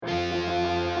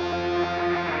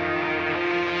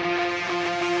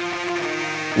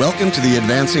Welcome to the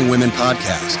Advancing Women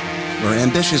Podcast, where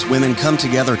ambitious women come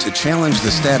together to challenge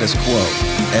the status quo,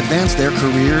 advance their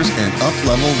careers, and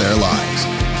up-level their lives.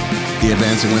 The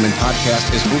Advancing Women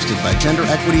Podcast is hosted by gender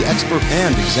equity expert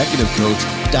and executive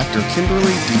coach, Dr.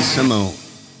 Kimberly D. Simone.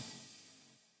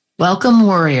 Welcome,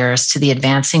 warriors, to the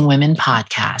Advancing Women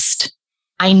Podcast.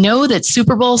 I know that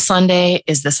Super Bowl Sunday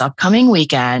is this upcoming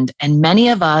weekend, and many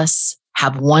of us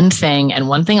have one thing and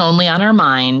one thing only on our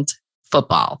mind: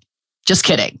 football. Just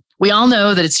kidding. We all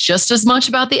know that it's just as much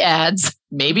about the ads,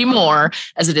 maybe more,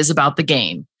 as it is about the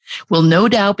game. We'll no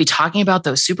doubt be talking about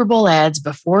those Super Bowl ads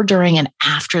before, during, and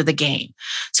after the game.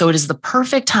 So it is the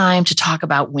perfect time to talk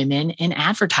about women in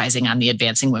advertising on the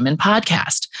Advancing Women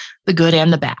Podcast, the good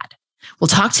and the bad. We'll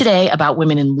talk today about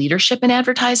women in leadership in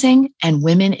advertising and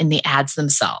women in the ads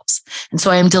themselves. And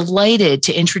so I am delighted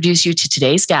to introduce you to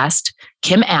today's guest,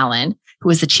 Kim Allen, who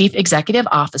is the Chief Executive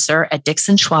Officer at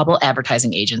Dixon Schwabel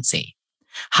Advertising Agency.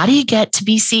 How do you get to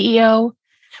be CEO?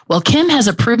 Well, Kim has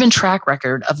a proven track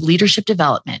record of leadership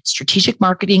development, strategic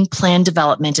marketing, plan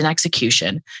development and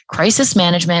execution, crisis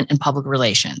management, and public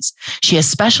relations. She has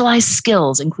specialized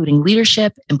skills, including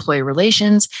leadership, employee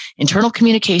relations, internal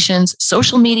communications,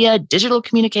 social media, digital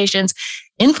communications,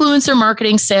 influencer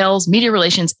marketing, sales, media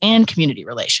relations, and community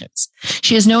relations.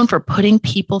 She is known for putting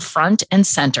people front and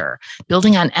center,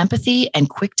 building on empathy and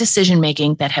quick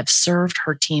decision-making that have served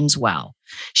her teams well.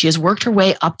 She has worked her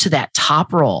way up to that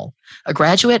top role. A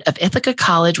graduate of Ithaca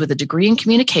College with a degree in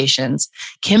communications,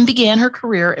 Kim began her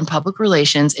career in public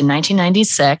relations in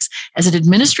 1996 as an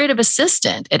administrative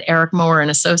assistant at Eric Mower and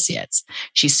Associates.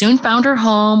 She soon found her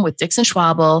home with Dixon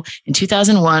Schwabel in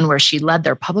 2001, where she led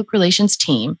their public relations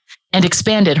team and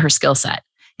expanded her skill set.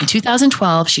 In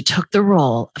 2012, she took the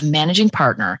role of managing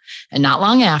partner, and not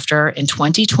long after, in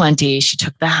 2020, she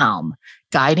took the helm,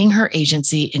 guiding her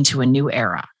agency into a new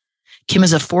era. Kim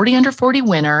is a 40 under 40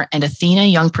 winner and Athena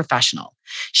Young Professional.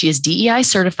 She is DEI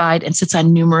certified and sits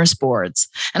on numerous boards.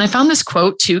 And I found this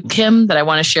quote too, Kim, that I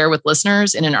want to share with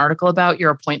listeners in an article about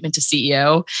your appointment to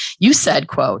CEO. You said,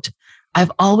 quote,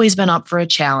 "I've always been up for a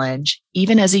challenge,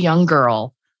 even as a young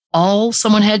girl. All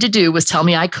someone had to do was tell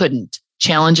me I couldn't.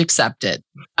 Challenge accepted."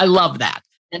 I love that.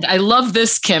 And I love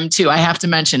this, Kim, too, I have to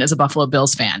mention, as a Buffalo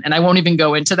Bills fan. And I won't even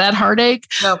go into that heartache.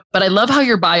 Nope. But I love how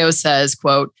your bio says,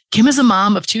 quote, "Kim is a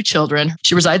mom of 2 children.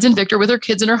 She resides in Victor with her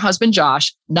kids and her husband,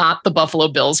 Josh, not the Buffalo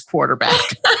Bills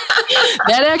quarterback."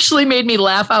 That actually made me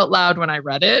laugh out loud when I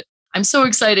read it. I'm so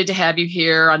excited to have you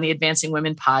here on the Advancing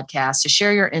Women Podcast to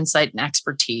share your insight and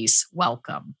expertise.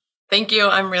 Welcome. Thank you.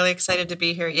 I'm really excited to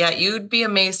be here. Yeah, you'd be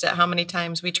amazed at how many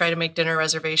times we try to make dinner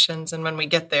reservations. And when we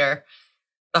get there,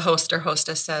 the host or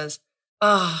hostess says,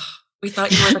 "Oh, we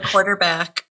thought you were the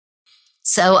quarterback."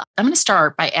 So I'm going to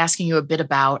start by asking you a bit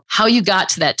about how you got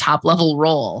to that top level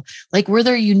role. Like, were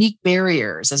there unique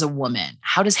barriers as a woman?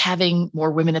 How does having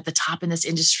more women at the top in this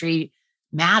industry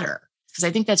matter? Because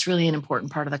I think that's really an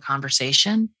important part of the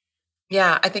conversation.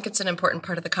 Yeah, I think it's an important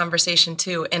part of the conversation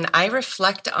too. And I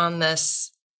reflect on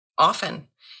this often.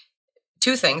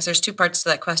 2 things. There's 2 parts to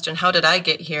that question. How did I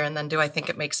get here? And then do I think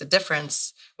it makes a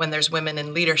difference when there's women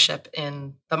in leadership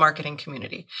in the marketing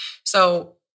community?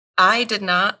 So I did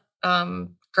not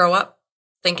grow up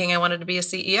thinking I wanted to be a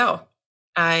CEO.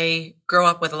 I grew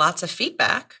up with lots of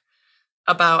feedback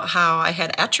about how I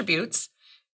had attributes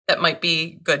that might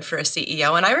be good for a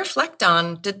CEO. And I reflect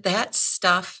on, did that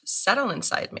stuff settle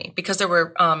inside me? Because there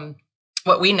were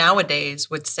what we nowadays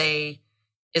would say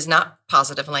is not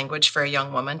positive language for a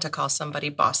young woman to call somebody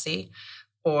bossy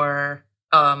or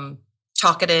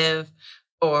talkative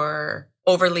or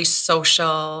overly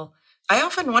social. I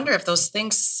often wonder if those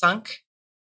things sunk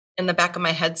in the back of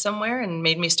my head somewhere and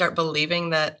made me start believing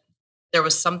that there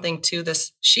was something to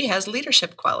this. She has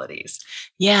leadership qualities.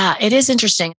 Yeah, it is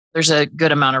interesting. There's a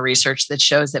good amount of research that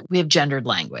shows that we have gendered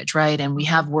language, right? And we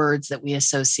have words that we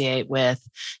associate with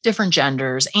different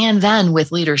genders and then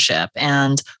with leadership.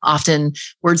 And often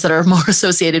words that are more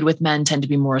associated with men tend to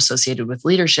be more associated with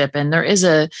leadership. And there is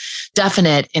a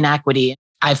definite inequity.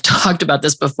 I've talked about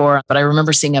this before, but I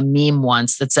remember seeing a meme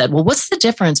once that said, well, what's the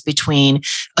difference between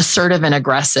assertive and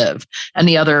aggressive? And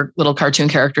the other little cartoon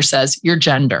character says, your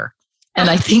gender. And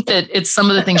I think that it's some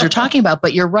of the things you're talking about,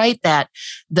 but you're right that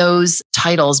those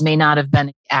titles may not have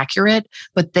been accurate,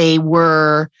 but they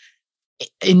were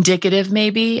indicative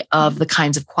maybe of the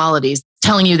kinds of qualities.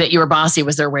 Telling you that you were bossy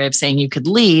was their way of saying you could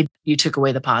lead. You took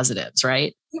away the positives,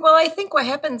 right? Well, I think what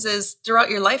happens is throughout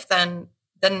your life, then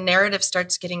the narrative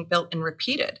starts getting built and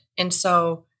repeated. And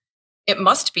so it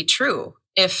must be true.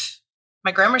 If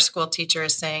my grammar school teacher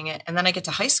is saying it, and then I get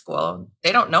to high school,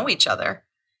 they don't know each other.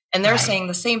 And they're saying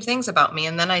the same things about me.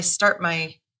 And then I start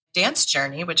my dance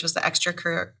journey, which was the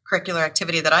extracurricular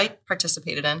activity that I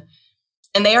participated in.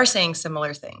 And they are saying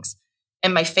similar things.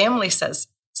 And my family says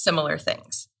similar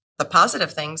things, the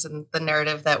positive things and the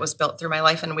narrative that was built through my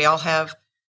life. And we all have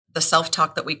the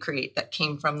self-talk that we create that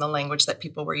came from the language that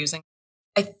people were using.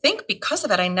 I think because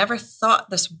of it, I never thought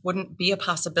this wouldn't be a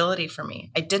possibility for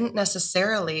me. I didn't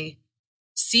necessarily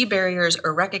see barriers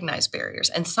or recognize barriers.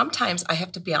 And sometimes I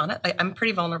have to be honest, I'm a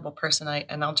pretty vulnerable person,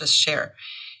 and I'll just share.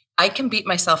 I can beat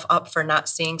myself up for not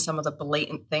seeing some of the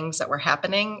blatant things that were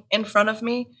happening in front of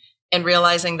me and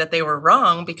realizing that they were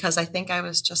wrong, because I think I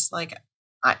was just like,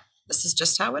 this is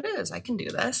just how it is. I can do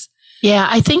this. Yeah,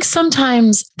 I think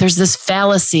sometimes there's this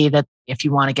fallacy that if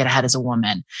you want to get ahead as a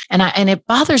woman, and it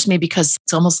bothers me because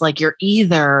it's almost like you're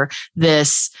either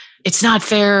this, it's not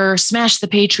fair, smash the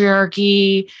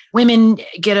patriarchy, women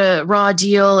get a raw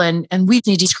deal, and we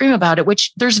need to scream about it,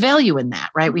 which there's value in that,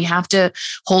 right? We have to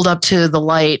hold up to the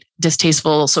light,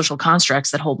 distasteful social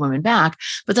constructs that hold women back.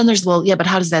 But then there's, well, yeah, but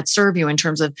how does that serve you in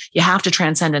terms of you have to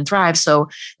transcend and thrive? So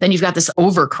then you've got this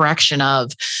overcorrection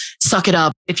of suck it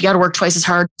up. If you got to work twice as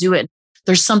hard, do it.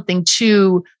 There's something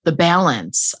to the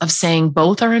balance of saying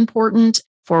both are important.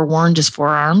 Forewarned is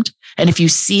forearmed. And if you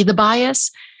see the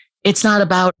bias, it's not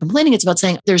about complaining. It's about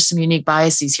saying there's some unique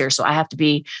biases here. So I have to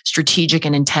be strategic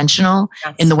and intentional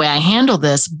in the way I handle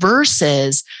this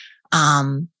versus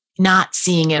not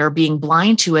seeing it or being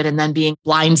blind to it and then being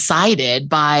blindsided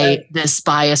by this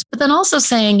bias. But then also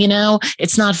saying,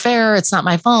 it's not fair. It's not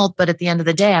my fault. But at the end of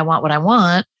the day, I want what I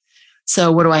want.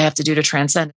 So what do I have to do to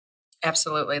transcend?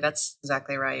 Absolutely. That's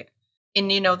exactly right.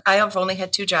 And, I have only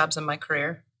had 2 jobs in my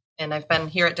career, and I've been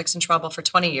here at Dixon Schwabel for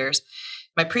 20 years.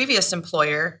 My previous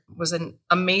employer was an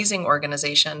amazing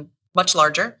organization, much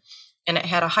larger, and it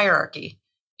had a hierarchy.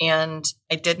 And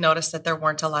I did notice that there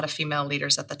weren't a lot of female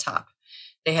leaders at the top.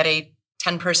 They had a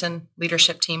 10-person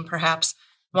leadership team, perhaps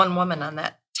one woman on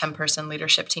that 10-person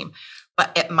leadership team.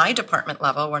 But at my department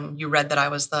level, when you read that I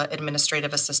was the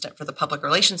administrative assistant for the public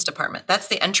relations department, that's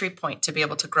the entry point to be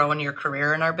able to grow in your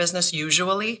career in our business.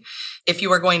 Usually, if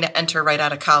you are going to enter right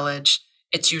out of college,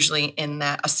 it's usually in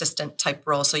that assistant type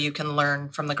role, so you can learn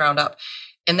from the ground up.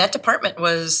 And that department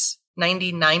was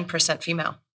 99%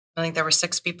 female. I think there were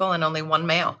 6 people and only 1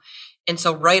 male. And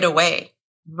so right away,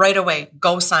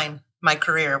 go sign, my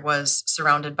career was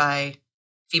surrounded by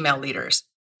female leaders.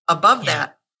 Above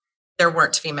that, there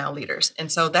weren't female leaders.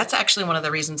 And so that's actually one of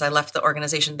the reasons I left the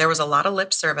organization. There was a lot of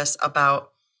lip service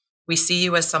about, we see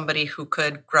you as somebody who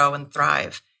could grow and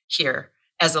thrive here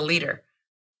as a leader.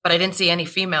 But I didn't see any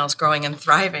females growing and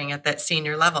thriving at that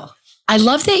senior level. I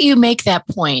love that you make that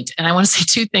point. And I want to say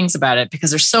 2 things about it because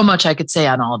there's so much I could say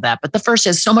on all of that. But the first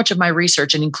is so much of my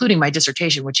research, and including my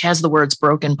dissertation, which has the words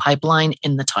broken pipeline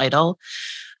in the title,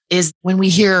 is when we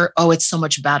hear, oh, it's so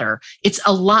much better. It's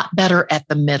a lot better at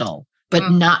the middle, but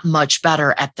not much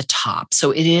better at the top.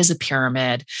 So it is a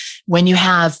pyramid. When you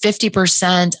have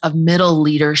 50% of middle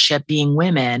leadership being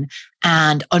women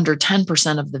and under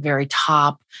 10% of the very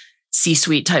top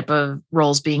C-suite type of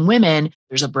roles being women,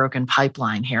 there's a broken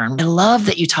pipeline here. And I love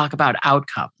that you talk about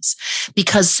outcomes,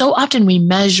 because so often we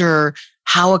measure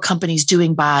how a company's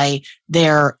doing by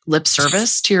their lip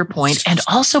service, to your point, and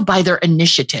also by their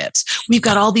initiatives. We've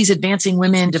got all these advancing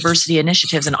women diversity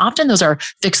initiatives, and often those are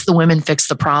fix the women, fix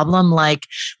the problem. Like,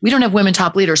 we don't have women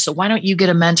top leaders, so why don't you get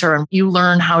a mentor and you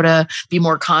learn how to be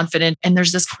more confident? And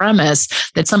there's this premise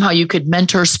that somehow you could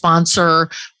mentor, sponsor,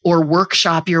 or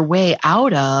workshop your way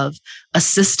out of a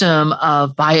system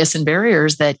of bias and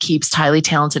barriers that keeps highly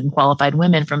talented and qualified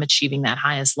women from achieving that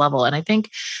highest level. And I think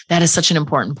that is such an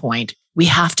important point. We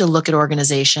have to look at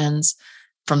organizations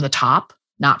from the top,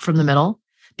 not from the middle,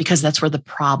 because that's where the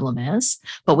problem is.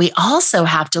 But we also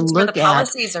have to look at where the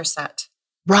policies are set.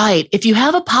 Right. If you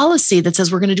have a policy that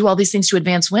says we're going to do all these things to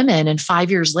advance women, and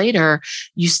 5 years later,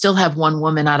 you still have 1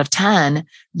 woman out of 10,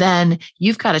 then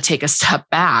you've got to take a step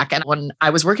back. And when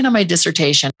I was working on my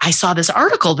dissertation, I saw this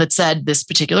article that said this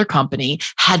particular company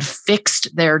had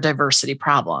fixed their diversity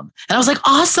problem. And I was like,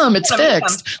 awesome, it's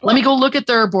fixed. Let me go look at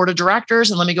their board of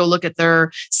directors, and let me go look at their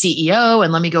CEO,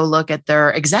 and let me go look at their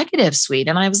executive suite.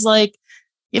 And I was like,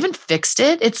 you haven't fixed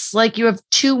it. It's like you have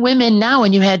 2 women now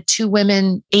and you had 2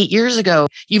 women 8 years ago.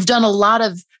 You've done a lot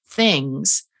of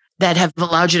things that have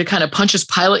allowed you to kind of Pontius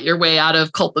Pilate your way out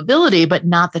of culpability, but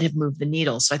not that have moved the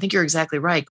needle. So I think you're exactly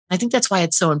right. I think that's why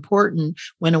it's so important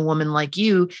when a woman like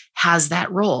you has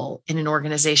that role in an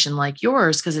organization like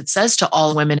yours, because it says to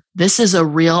all women, this is a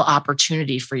real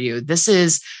opportunity for you. This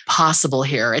is possible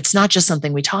here. It's not just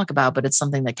something we talk about, but it's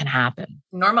something that can happen.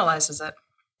 Normalizes it.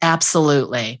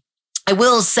 Absolutely. I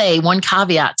will say one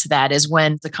caveat to that is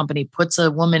when the company puts a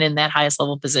woman in that highest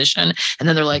level position, and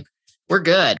then they're like, we're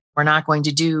good. We're not going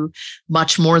to do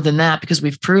much more than that because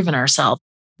we've proven ourselves.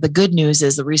 The good news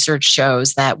is the research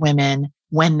shows that women,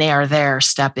 when they are there,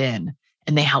 step in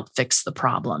and they help fix the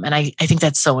problem. And I think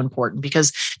that's so important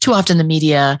because too often the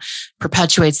media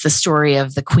perpetuates the story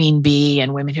of the queen bee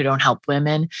and women who don't help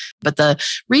women. But the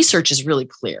research is really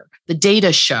clear. The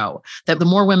data show that the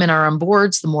more women are on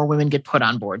boards, the more women get put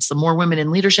on boards. The more women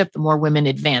in leadership, the more women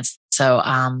advance. So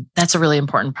that's a really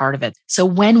important part of it. So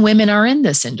when women are in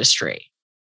this industry,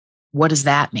 what does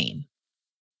that mean?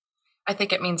 I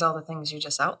think it means all the things you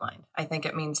just outlined. I think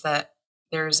it means that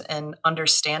there's an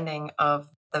understanding of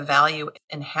the value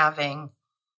in having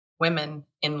women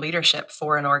in leadership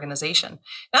for an organization,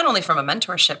 not only from a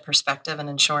mentorship perspective and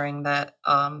ensuring that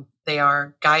they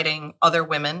are guiding other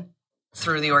women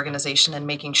through the organization and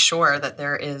making sure that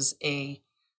there is a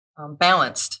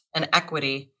balanced and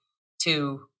equity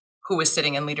to who is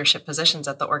sitting in leadership positions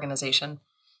at the organization.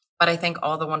 But I think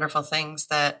all the wonderful things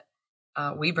that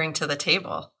we bring to the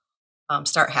table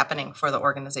start happening for the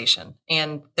organization.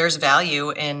 And there's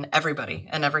value in everybody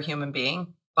and every human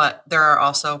being, but there are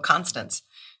also constants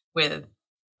with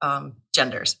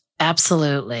genders.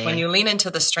 Absolutely. When you lean into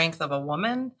the strength of a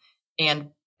woman and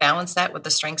balance that with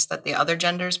the strengths that the other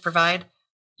genders provide,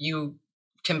 you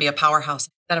can be a powerhouse.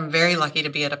 And I'm very lucky to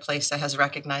be at a place that has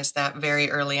recognized that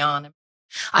very early on.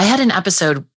 I had an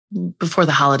episode before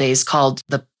the holidays called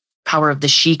The Power of the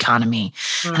She Economy.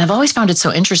 And I've always found it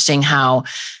so interesting how,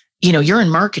 you're in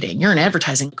marketing, you're in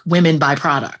advertising, women buy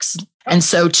products. And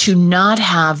so to not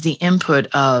have the input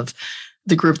of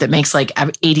the group that makes like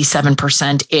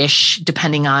 87%-ish,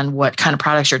 depending on what kind of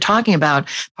products you're talking about,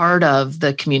 part of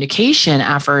the communication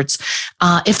efforts.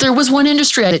 If there was one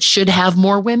industry that should have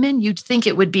more women, you'd think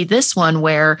it would be this one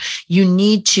where you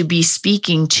need to be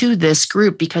speaking to this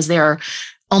group because they are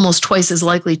almost twice as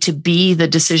likely to be the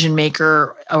decision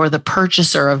maker or the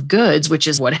purchaser of goods, which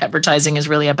is what advertising is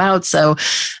really about. So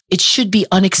it should be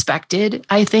unexpected,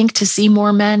 I think, to see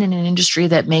more men in an industry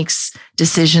that makes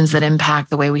decisions that impact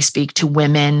the way we speak to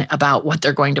women about what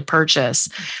they're going to purchase.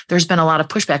 There's been a lot of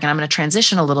pushback, and I'm going to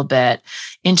transition a little bit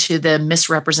into the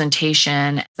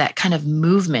misrepresentation, that kind of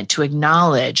movement to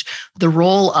acknowledge the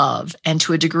role of, and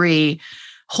to a degree,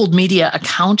 hold media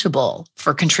accountable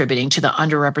for contributing to the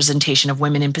underrepresentation of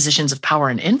women in positions of power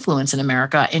and influence in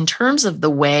America in terms of the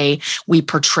way we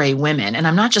portray women. And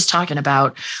I'm not just talking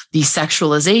about the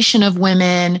sexualization of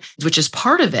women, which is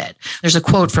part of it. There's a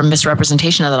quote from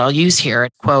Misrepresentation that I'll use here.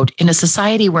 Quote, "In a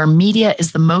society where media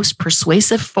is the most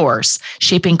persuasive force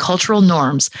shaping cultural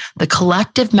norms, the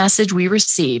collective message we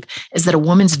receive is that a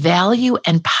woman's value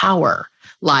and power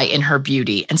lie in her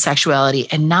beauty and sexuality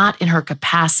and not in her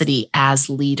capacity as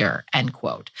leader," end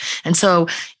quote. And so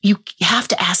you have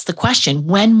to ask the question,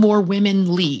 when more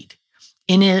women lead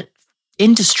in an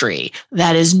industry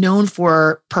that is known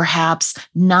for perhaps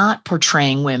not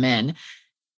portraying women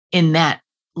in that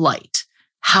light,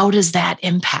 how does that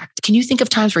impact? Can you think of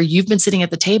times where you've been sitting at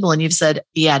the table and you've said,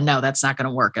 yeah, no, that's not going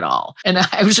to work at all? And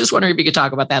I was just wondering if you could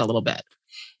talk about that a little bit.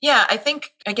 Yeah, I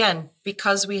think, again,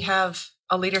 because we have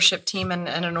a leadership team and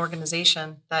an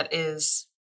organization that is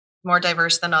more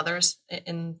diverse than others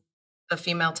in the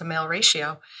female to male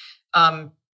ratio,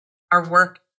 our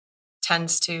work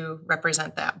tends to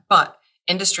represent that. But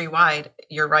industry-wide,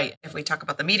 you're right. If we talk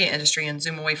about the media industry and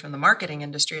zoom away from the marketing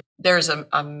industry, there's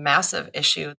a massive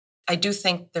issue. I do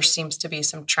think there seems to be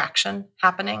some traction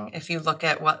happening. If you look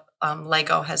at what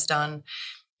Lego has done,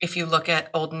 if you look at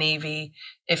Old Navy,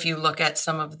 if you look at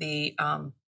some of the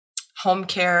home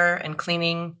care and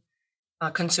cleaning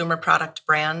consumer product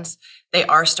brands, they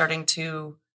are starting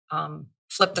to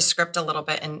flip the script a little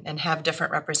bit and have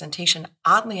different representation.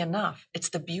 Oddly enough, it's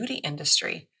the beauty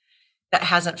industry that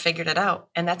hasn't figured it out.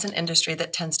 And that's an industry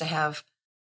that tends to have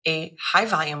a high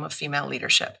volume of female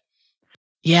leadership.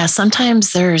 Yeah,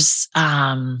 sometimes there's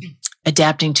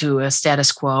adapting to a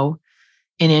status quo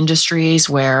in industries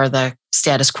where the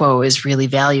status quo is really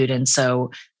valued. And so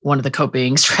one of the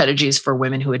coping strategies for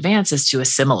women who advance is to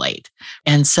assimilate.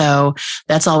 And so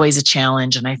that's always a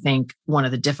challenge. And I think one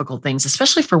of the difficult things,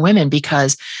 especially for women,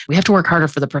 because we have to work harder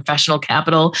for the professional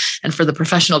capital and for the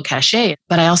professional cachet.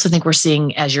 But I also think we're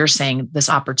seeing, as you're saying, this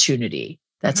opportunity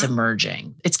that's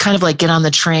emerging. It's kind of like get on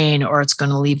the train or it's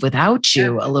going to leave without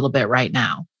you a little bit right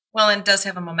now. Well, and it does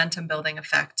have a momentum building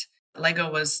effect.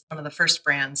 Lego was one of the first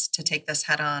brands to take this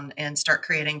head on and start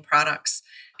creating products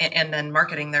and then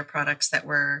marketing their products that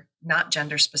were not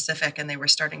gender specific. And they were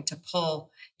starting to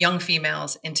pull young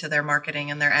females into their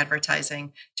marketing and their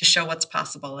advertising to show what's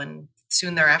possible. And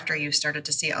soon thereafter, you started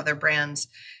to see other brands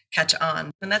catch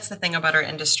on. And that's the thing about our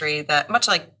industry that, much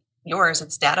like yours,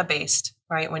 it's data-based.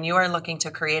 right? When you are looking to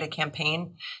create a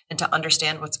campaign and to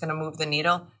understand what's going to move the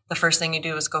needle, the first thing you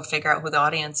do is go figure out who the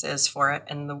audience is for it.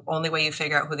 And the only way you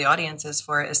figure out who the audience is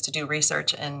for it is to do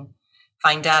research and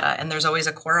find data. And there's always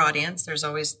a core audience. There's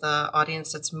always the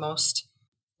audience that's most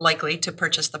likely to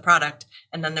purchase the product.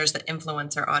 And then there's the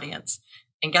influencer audience.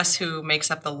 And guess who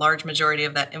makes up the large majority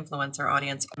of that influencer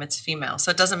audience? It's female.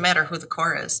 So it doesn't matter who the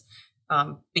core is,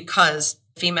 because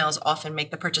females often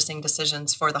make the purchasing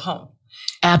decisions for the home.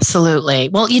 Absolutely.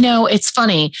 Well, it's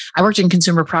funny. I worked in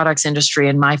consumer products industry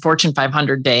in my Fortune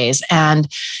 500 days, and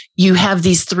you have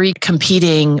these three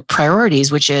competing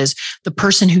priorities, which is the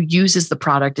person who uses the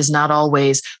product is not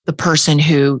always the person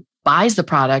who buys the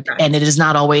product, right. And it is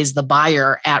not always the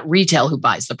buyer at retail who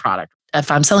buys the product. If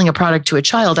I'm selling a product to a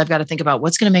child, I've got to think about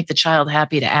what's going to make the child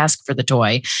happy to ask for the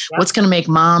toy, yep. What's going to make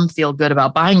mom feel good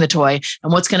about buying the toy,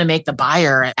 and what's going to make the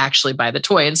buyer actually buy the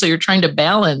toy. And so you're trying to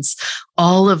balance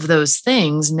all of those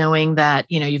things, knowing that,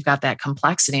 you've got that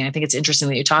complexity. And I think it's interesting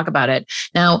that you talk about it.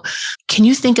 Now, can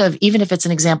you think of, even if it's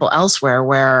an example elsewhere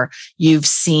where you've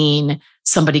seen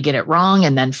somebody get it wrong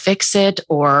and then fix it,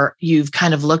 or you've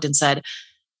kind of looked and said,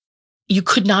 you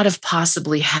could not have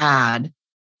possibly had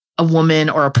a woman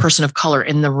or a person of color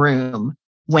in the room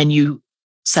when you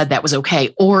said that was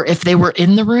okay. Or if they were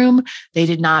in the room, they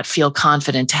did not feel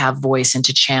confident to have voice and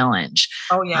to challenge.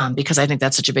 Oh, yeah. Because I think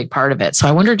that's such a big part of it. So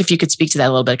I wondered if you could speak to that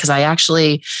a little bit, because I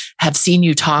actually have seen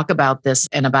you talk about this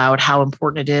and about how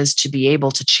important it is to be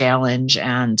able to challenge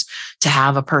and to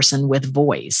have a person with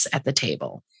voice at the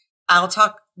table. I'll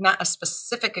talk not a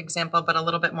specific example, but a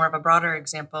little bit more of a broader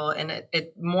example. And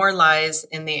it more lies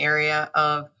in the area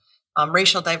of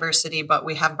racial diversity, but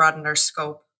we have broadened our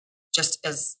scope just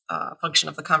as a function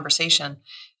of the conversation.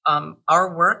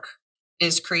 Our work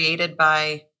is created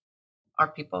by our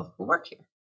people who work here,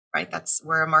 right?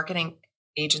 We're a marketing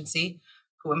agency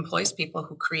who employs people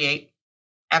who create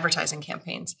advertising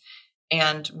campaigns.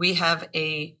 And we have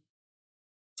a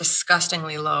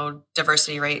disgustingly low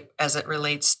diversity rate as it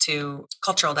relates to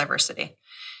cultural diversity.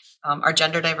 Our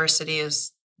gender diversity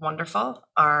is wonderful.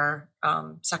 Our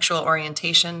sexual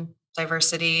orientation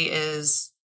diversity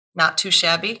is not too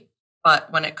shabby, but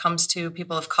when it comes to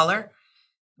people of color,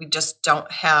 we just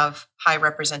don't have high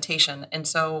representation. And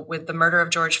so with the murder of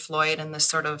George Floyd and this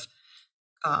sort of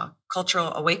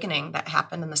cultural awakening that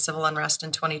happened in the civil unrest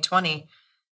in 2020,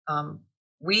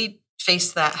 we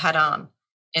faced that head on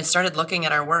and started looking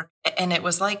at our work. And it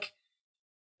was like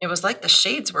the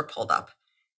shades were pulled up.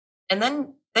 And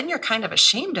then you're kind of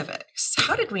ashamed of it.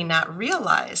 How did we not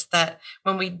realize that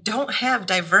when we don't have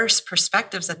diverse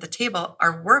perspectives at the table,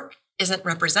 our work isn't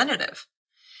representative?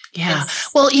 Yeah.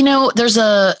 Well, there's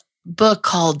a book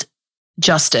called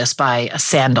Justice by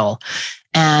Sandel.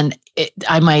 And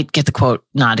I might get the quote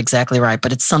not exactly right,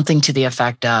 but it's something to the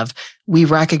effect of, we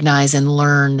recognize and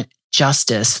learn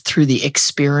justice through the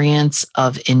experience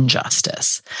of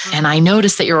injustice. Mm-hmm. And I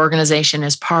noticed that your organization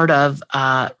is part of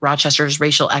Rochester's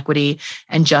Racial Equity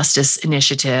and Justice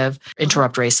Initiative,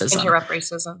 Interrupt Racism. Interrupt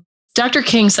Racism. Dr.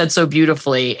 King said so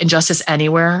beautifully, injustice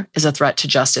anywhere is a threat to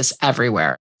justice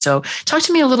everywhere. So talk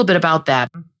to me a little bit about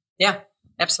that. Yeah,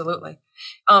 absolutely.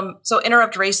 So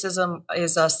Interrupt Racism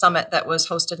is a summit that was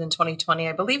hosted in 2020.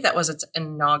 I believe that was its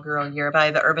inaugural year by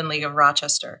the Urban League of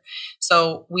Rochester.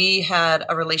 So we had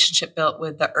a relationship built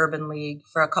with the Urban League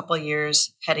for a couple of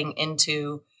years heading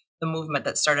into the movement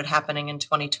that started happening in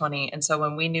 2020. And so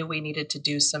when we knew we needed to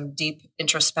do some deep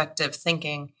introspective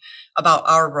thinking about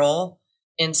our role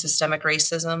in systemic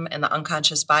racism and the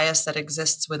unconscious bias that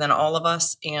exists within all of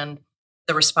us, and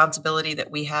the responsibility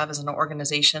that we have as an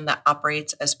organization that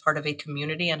operates as part of a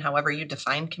community, and however you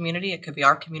define community, it could be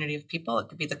our community of people, it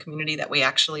could be the community that we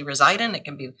actually reside in, it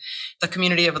can be the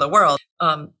community of the world.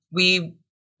 We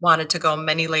wanted to go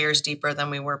many layers deeper than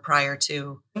we were prior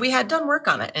to. We had done work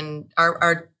on it, and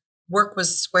our work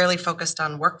was squarely focused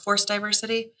on workforce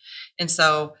diversity. And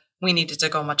so we needed to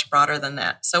go much broader than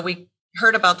that. So we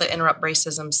heard about the Interrupt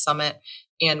Racism Summit,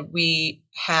 and we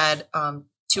had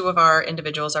two of our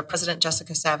individuals, our president,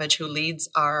 Jessica Savage, who leads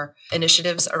our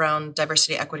initiatives around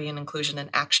diversity, equity, and inclusion and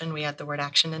action. We add the word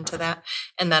action into that.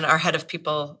 And then our head of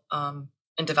people and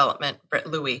development, Britt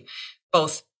Louie,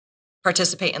 both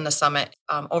participate in the summit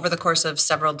over the course of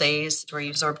several days, where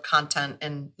you absorb content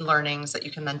and learnings that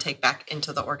you can then take back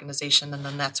into the organization. And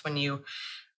then that's when you,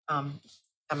 on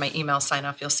my email sign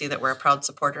off, you'll see that we're a proud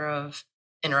supporter of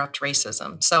Interrupt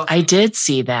Racism. So I did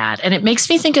see that. And it makes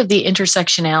me think of the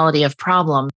intersectionality of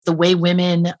problem. The way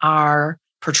women are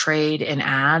portrayed in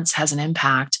ads has an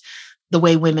impact. The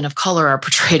way women of color are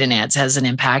portrayed in ads has an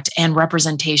impact, and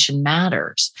representation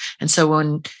matters. And so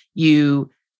when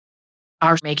you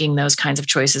are making those kinds of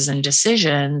choices and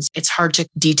decisions, it's hard to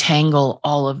detangle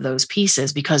all of those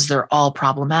pieces because they're all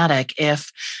problematic.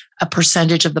 If a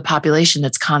percentage of the population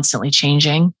that's constantly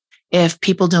changing, if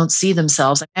people don't see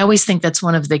themselves, I always think that's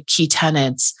one of the key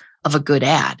tenets of a good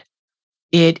ad.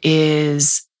 It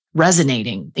is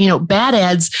resonating. Bad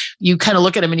ads, you kind of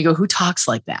look at them and you go, who talks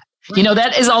like that?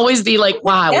 That is always the like,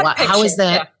 wow, how is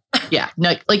that? Yeah.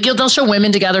 No, like they'll show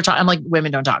women together talk. I'm like,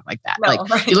 women don't talk like that. No, like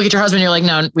right. You look at your husband, you're like,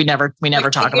 no, we never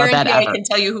talk about that ever. I can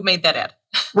tell you who made that ad.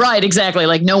 Right. Exactly.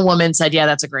 Like no woman said, yeah,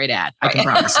 that's a great ad. Right. I can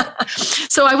promise you.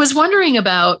 So I was wondering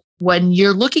about when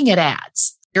you're looking at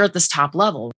ads, you're at this top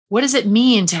level. What does it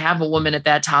mean to have a woman at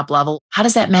that top level? How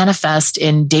does that manifest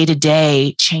in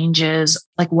day-to-day changes?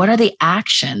 Like, what are the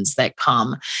actions that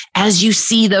come as you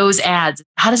see those ads?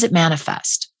 How does it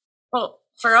manifest? Well,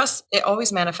 for us, it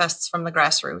always manifests from the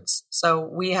grassroots. So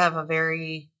we have a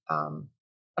very, an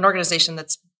organization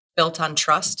that's built on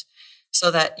trust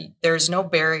so that there's no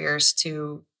barriers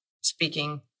to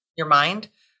speaking your mind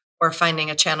or finding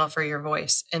a channel for your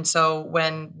voice. And so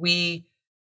when we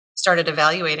started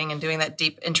evaluating and doing that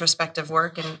deep introspective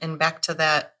work and back to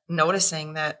that,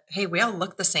 noticing that, hey, we all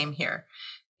look the same here.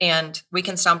 And we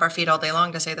can stomp our feet all day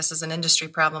long to say this is an industry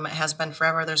problem. It has been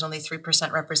forever. There's only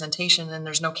 3% representation and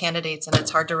there's no candidates and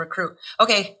it's hard to recruit.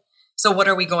 Okay, so what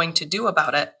are we going to do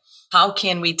about it? How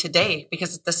can we today?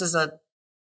 Because this is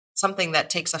something that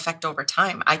takes effect over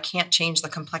time. I can't change the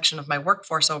complexion of my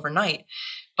workforce overnight,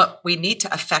 but we need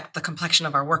to affect the complexion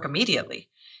of our work immediately.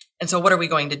 And so what are we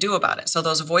going to do about it? So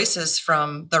those voices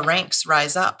from the ranks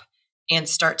rise up and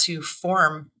start to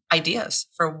form ideas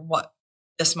for what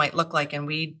this might look like. And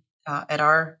we, at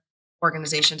our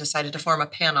organization, decided to form a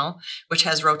panel, which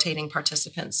has rotating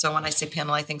participants. So when I say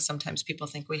panel, I think sometimes people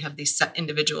think we have these set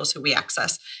individuals who we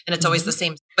access, and it's always the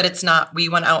same, but it's not. We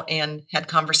went out and had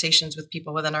conversations with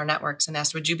people within our networks and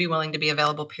asked, would you be willing to be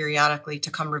available periodically to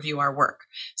come review our work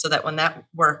so that when that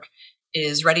work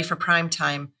is ready for prime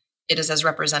time, it is as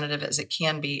representative as it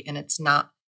can be, and it's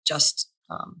not just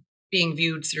being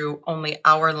viewed through only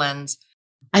our lens.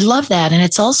 I love that. And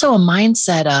it's also a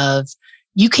mindset of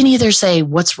you can either say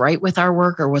what's right with our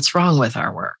work or what's wrong with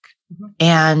our work. Mm-hmm.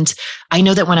 And I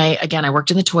know that when I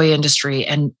worked in the toy industry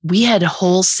and we had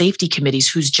whole safety committees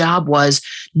whose job was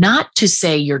not to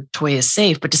say your toy is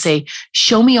safe, but to say,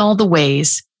 show me all the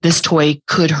ways this toy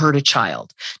could hurt a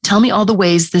child. Tell me all the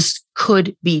ways this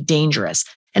could be dangerous.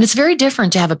 And it's very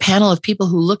different to have a panel of people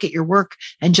who look at your work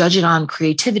and judge it on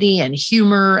creativity and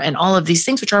humor and all of these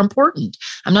things, which are important.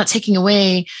 I'm not taking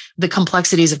away the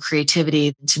complexities of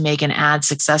creativity to make an ad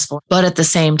successful. But at the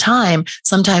same time,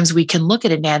 sometimes we can look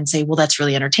at an ad and say, well, that's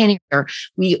really entertaining, or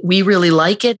we really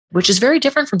like it, which is very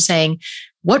different from saying,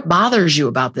 what bothers you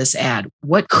about this ad?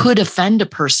 What could offend a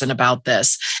person about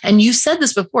this? And you said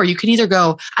this before, you can either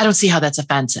go, I don't see how that's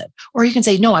offensive. Or you can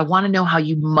say, no, I want to know how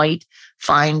you might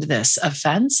find this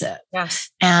offensive.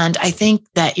 Yes. And I think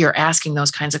that you're asking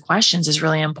those kinds of questions is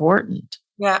really important.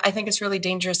 Yeah, I think it's really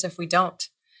dangerous if we don't.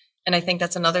 And I think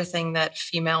that's another thing that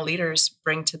female leaders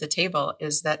bring to the table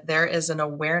is that there is an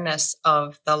awareness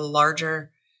of the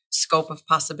larger scope of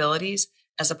possibilities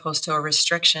as opposed to a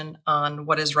restriction on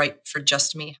what is right for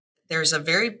just me. There's a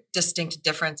very distinct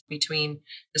difference between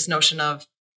this notion of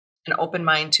an open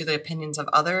mind to the opinions of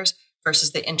others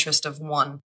versus the interest of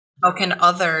one. How can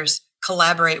others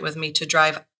collaborate with me to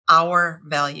drive our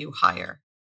value higher?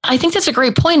 I think that's a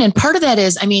great point. And part of that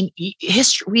is,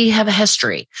 history. We have a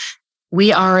history.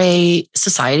 We are a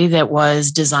society that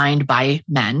was designed by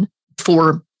men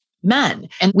for men.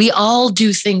 And we all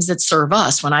do things that serve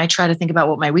us. When I try to think about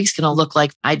what my week's going to look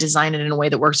like, I design it in a way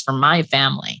that works for my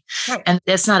family. Right. And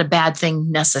that's not a bad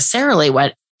thing necessarily.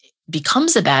 What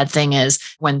becomes a bad thing is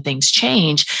when things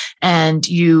change and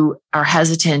you are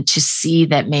hesitant to see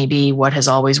that maybe what has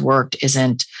always worked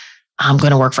isn't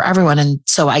going to work for everyone. And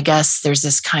so I guess there's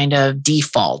this kind of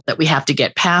default that we have to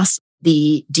get past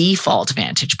the default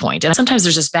vantage point. And sometimes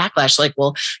there's this backlash like,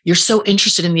 well, you're so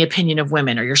interested in the opinion of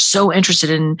women, or you're so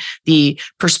interested in the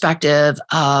perspective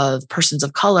of persons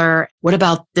of color. What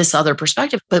about this other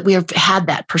perspective? But we have had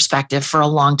that perspective for a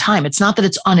long time. It's not that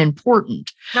it's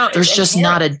unimportant. No, there's just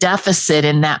not a deficit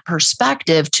in that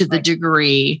perspective to the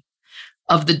degree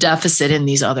of the deficit in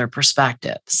these other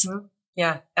perspectives. Mm-hmm.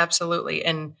 Yeah, absolutely.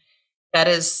 And that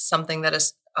is something that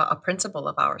is a principle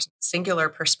of ours. Singular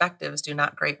perspectives do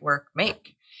not great work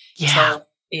make. Yeah. So,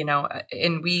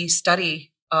 and we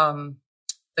study, the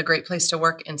Great Place to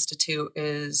Work Institute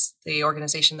is the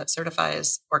organization that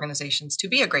certifies organizations to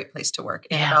be a great place to work.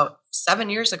 And about 7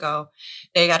 years ago,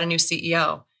 they got a new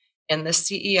CEO, and this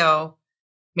CEO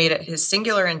made it his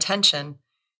singular intention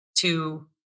to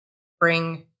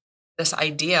bring this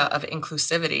idea of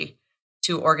inclusivity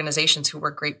to organizations who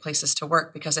were great places to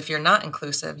work, because if you're not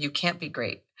inclusive, you can't be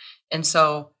great. And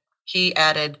so he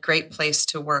added great place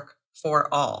to work for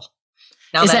all.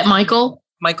 Now Is that Michael?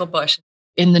 Michael Bush.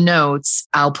 In the notes,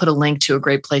 I'll put a link to a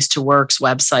Great Place to Work's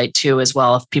website too, as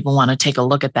well, if people want to take a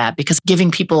look at that, because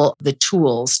giving people the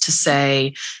tools to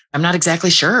say, I'm not exactly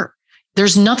sure.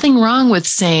 There's nothing wrong with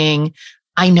saying,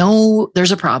 I know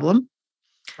there's a problem.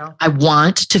 No. I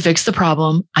want to fix the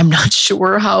problem. I'm not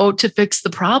sure how to fix the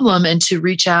problem, and to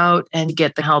reach out and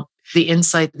get the help, the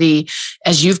insight,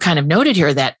 as you've kind of noted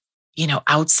here, that,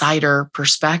 outsider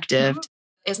perspective.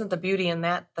 Mm-hmm. Isn't the beauty in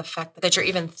that the fact that you're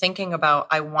even thinking about,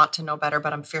 I want to know better,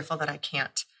 but I'm fearful that I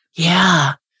can't?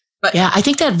 Yeah. But I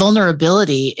think that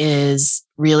vulnerability is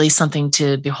really something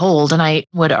to behold. And I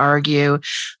would argue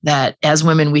that as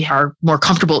women, we are more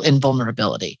comfortable in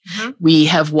vulnerability. Mm-hmm. We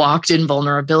have walked in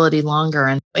vulnerability longer,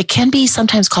 and it can be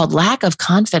sometimes called lack of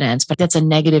confidence, but that's a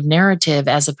negative narrative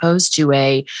as opposed to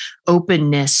a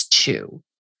openness to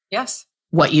yes,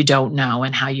 what you don't know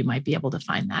and how you might be able to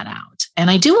find that out. And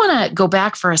I do want to go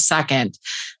back for a second,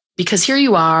 because here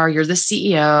you are, you're the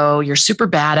CEO, you're super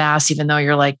badass, even though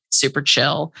you're like super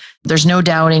chill. There's no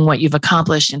doubting what you've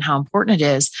accomplished and how important it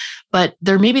is. But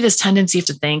there may be this tendency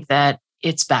to think that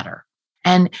it's better.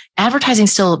 And advertising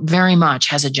still very much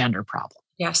has a gender problem.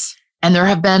 yes. And there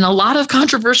have been a lot of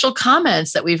controversial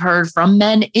comments that we've heard from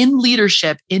men in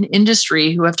leadership in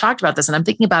industry who have talked about this. And I'm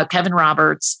thinking about Kevin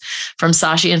Roberts from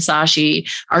Saatchi and Saatchi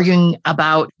arguing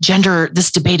about gender. This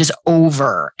debate is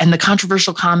over. And the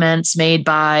controversial comments made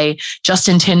by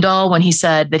Justin Tyndall when he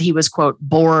said that he was, quote,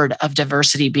 bored of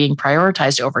diversity being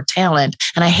prioritized over talent.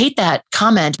 And I hate that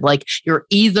comment, like you're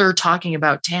either talking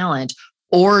about talent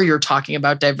or you're talking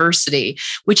about diversity,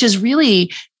 which is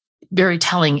really very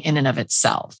telling in and of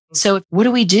itself. So what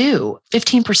do we do?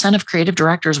 15% of creative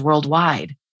directors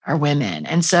worldwide are women.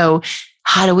 And so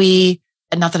how do we,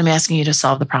 and not that I'm asking you to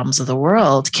solve the problems of the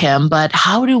world, Kim, but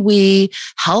how do we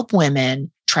help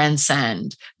women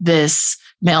transcend this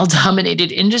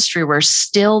male-dominated industry where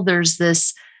still there's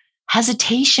this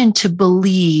hesitation to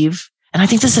believe, and I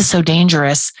think this is so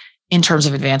dangerous in terms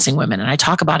of advancing women, and I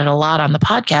talk about it a lot on the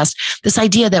podcast, this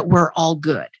idea that we're all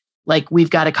good. Like we've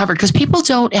got it covered, because people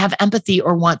don't have empathy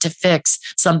or want to fix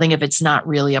something if it's not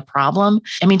really a problem.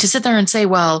 I mean, to sit there and say,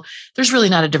 well, there's really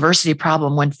not a diversity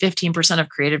problem when 15% of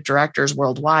creative directors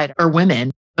worldwide are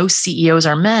women, most CEOs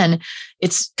are men.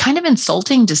 It's kind of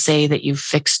insulting to say that you've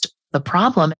fixed the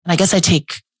problem. And I guess I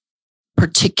take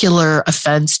particular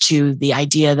offense to the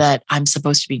idea that I'm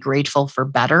supposed to be grateful for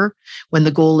better when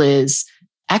the goal is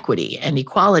equity and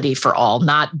equality for all,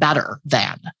 not better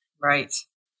than. Right.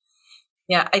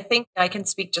 Yeah, I think I can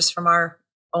speak just from our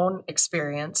own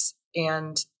experience.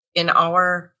 And in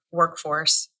our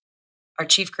workforce, our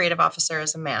chief creative officer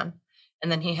is a man. And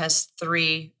then he has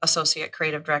 3 associate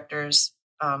creative directors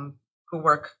who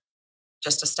work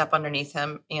just a step underneath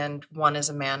him. And 1 is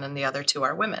a man and the other 2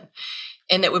 are women.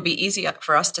 And it would be easy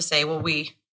for us to say, well,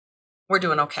 we're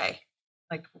doing okay.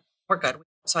 Like, we're good.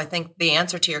 So I think the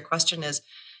answer to your question is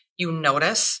you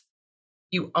notice,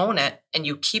 you own it, and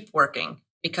you keep working.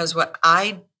 Because what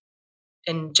I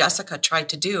and Jessica tried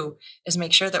to do is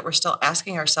make sure that we're still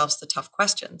asking ourselves the tough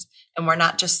questions. And we're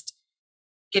not just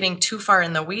getting too far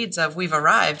in the weeds of we've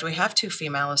arrived, we have 2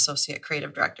 female associate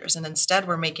creative directors. And instead,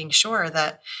 we're making sure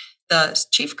that the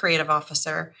chief creative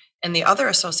officer and the other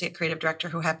associate creative director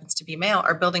who happens to be male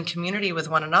are building community with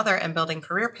one another and building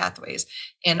career pathways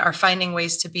and are finding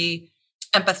ways to be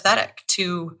empathetic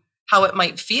to how it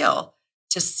might feel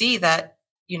to see that,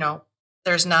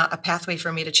 there's not a pathway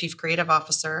for me to chief creative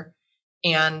officer.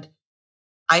 And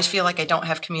I feel like I don't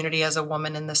have community as a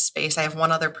woman in this space. I have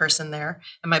one other person there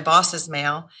and my boss is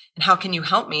male. And how can you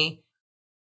help me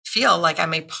feel like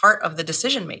I'm a part of the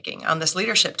decision-making on this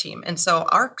leadership team? And so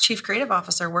our chief creative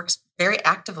officer works very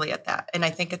actively at that. And I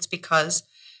think it's because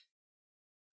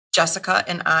Jessica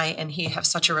and I and he have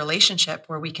such a relationship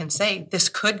where we can say this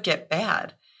could get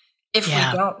bad if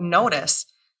we don't notice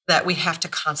that we have to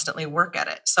constantly work at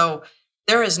it. So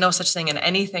there is no such thing in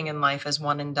anything in life as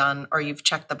one and done, or you've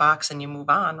checked the box and you move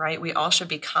on, right? We all should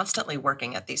be constantly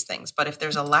working at these things. But if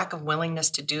there's a lack of willingness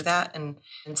to do that, and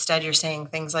instead you're saying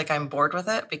things like, I'm bored with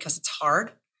it because it's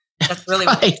hard, that's really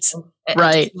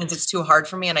right. It means it's too hard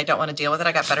for me and I don't want to deal with it.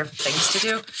 I got better things to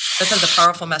do. That sends a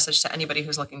powerful message to anybody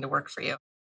who's looking to work for you.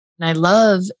 And I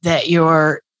love that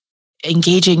you're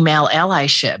engaging male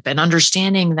allyship and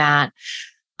understanding that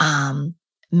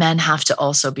men have to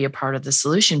also be a part of the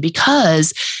solution,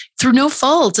 because through no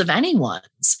fault of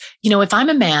anyone's, if I'm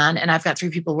a man and I've got 3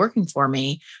 people working for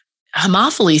me,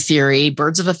 homophily theory,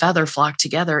 birds of a feather flock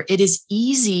together, it is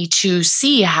easy to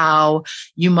see how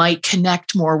you might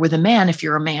connect more with a man if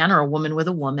you're a man or a woman with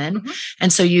a woman. Mm-hmm.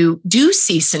 And so you do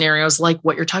see scenarios like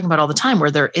what you're talking about all the time,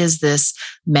 where there is this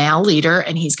male leader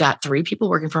and he's got 3 people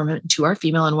working for him, 2 are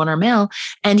female and 1 are male.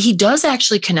 And he does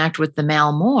actually connect with the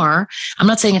male more. I'm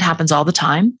not saying it happens all the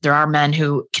time. There are men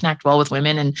who connect well with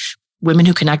women and women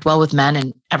who connect well with men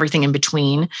and everything in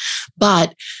between.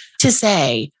 But to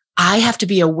say, I have to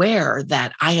be aware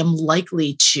that I am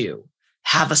likely to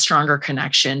have a stronger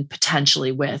connection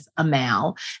potentially with a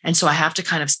male. And so I have to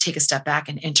kind of take a step back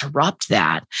and interrupt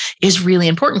that is really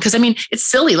important. Because I mean, it's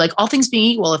silly, like all things being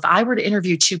equal, if I were to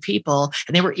interview 2 people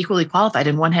and they were equally qualified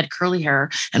and one had curly hair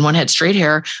and one had straight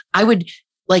hair, I would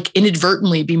like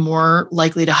inadvertently be more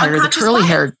likely to hire the curly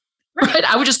haired. Right.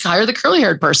 I would just hire the curly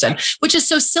haired person, which is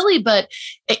so silly. But,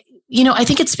 I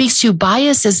think it speaks to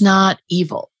bias is not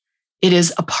evil. It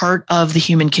is a part of the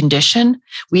human condition.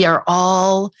 We are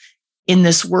all in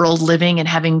this world living and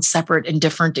having separate and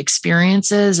different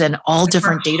experiences and all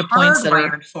different data points that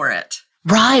are for it.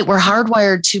 Right. We're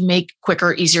hardwired to make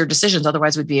quicker, easier decisions.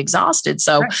 Otherwise we'd be exhausted.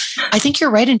 So right. I think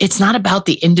you're right. And it's not about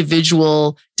the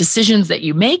individual decisions that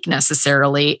you make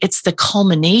necessarily. It's the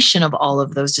culmination of all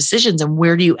of those decisions and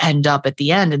where do you end up at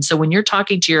the end? And so when you're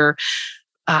talking to your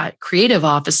creative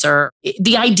officer,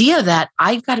 the idea that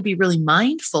I've got to be really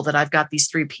mindful that I've got these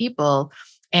 3 people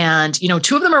and,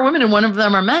 2 of them are women and 1 of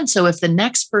them are men. So if the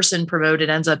next person promoted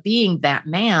ends up being that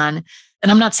man,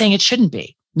 and I'm not saying it shouldn't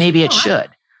be, maybe it should,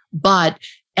 but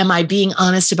am I being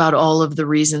honest about all of the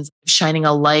reasons, shining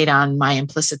a light on my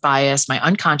implicit bias, my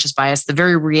unconscious bias, the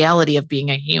very reality of being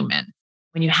a human?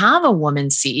 When you have a woman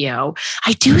CEO,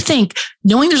 I do think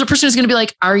knowing there's a person who's going to be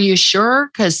like, are you sure?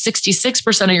 Because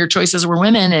 66% of your choices were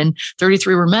women and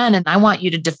 33 were men. And I want you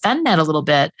to defend that a little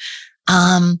bit.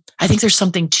 I think there's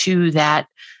something to that.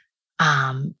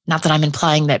 Not that I'm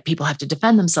implying that people have to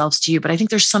defend themselves to you, but I think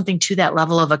there's something to that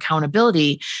level of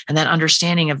accountability and that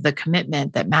understanding of the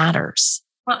commitment that matters.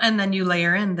 Well, and then you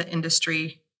layer in the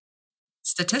industry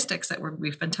statistics that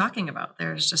we've been talking about.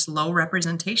 There's just low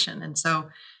representation. And so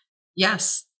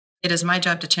yes, it is my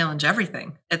job to challenge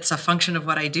everything. It's a function of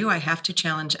what I do. I have to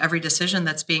challenge every decision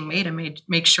that's being made and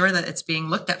make sure that it's being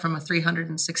looked at from a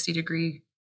 360-degree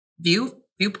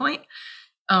viewpoint.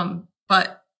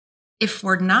 But if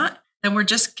we're not, then we're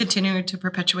just continuing to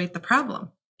perpetuate the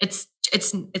problem. It's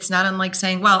not unlike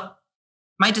saying, well,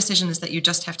 my decision is that you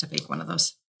just have to make one of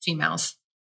those females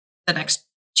the next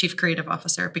chief creative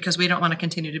officer because we don't want to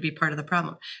continue to be part of the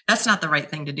problem. That's not the right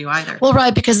thing to do either. Well,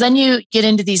 right, because then you get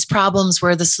into these problems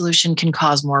where the solution can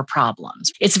cause more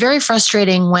problems. It's very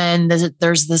frustrating when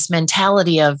there's this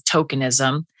mentality of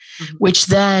tokenism, mm-hmm. which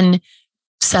then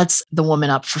sets the woman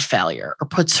up for failure or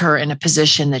puts her in a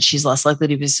position that she's less likely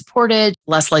to be supported,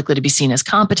 less likely to be seen as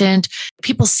competent.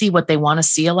 People see what they want to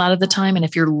see a lot of the time. And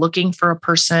if you're looking for a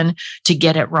person to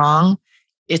get it wrong,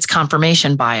 it's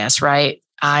confirmation bias, right?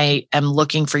 I am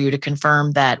looking for you to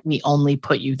confirm that we only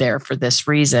put you there for this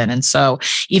reason. And so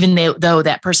even though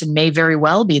that person may very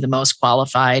well be the most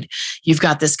qualified, you've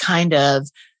got this kind of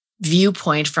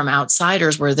viewpoint from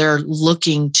outsiders where they're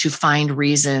looking to find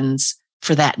reasons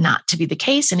for that not to be the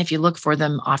case. And if you look for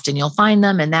them, often you'll find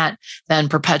them. And that then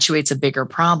perpetuates a bigger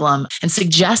problem and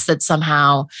suggests that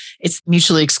somehow it's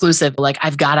mutually exclusive. Like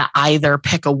I've got to either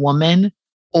pick a woman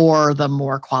or the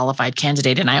more qualified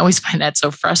candidate. And I always find that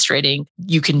so frustrating.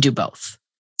 You can do both.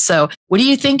 So what are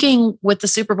you thinking with the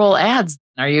Super Bowl ads?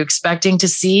 Are you expecting to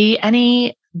see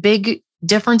any big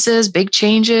differences, big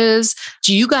changes?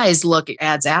 Do you guys look at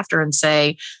ads after and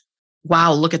say,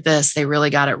 wow, look at this, they really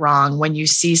got it wrong? When you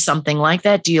see something like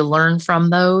that, do you learn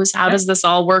from those? How does this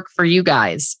all work for you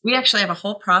guys? We actually have a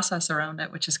whole process around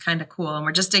it, which is kind of cool. And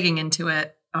we're just digging into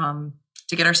it to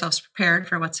get ourselves prepared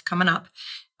for what's coming up.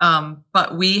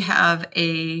 But we have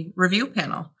a review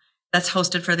panel that's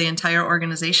hosted for the entire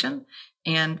organization,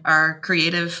 and our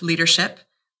creative leadership,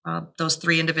 those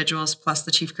 3 individuals plus the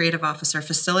chief creative officer,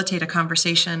 facilitate a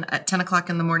conversation at 10 o'clock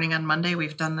in the morning on Monday.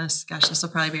 We've done this, this will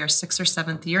probably be our 6th or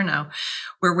 7th year now,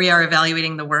 where we are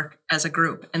evaluating the work as a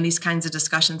group. And these kinds of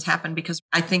discussions happen because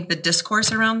I think the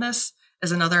discourse around this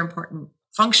is another important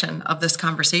function of this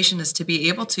conversation, is to be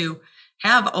able to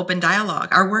have open dialogue.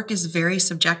 Our work is very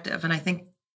subjective, and I think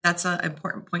that's an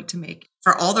important point to make.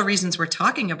 For all the reasons we're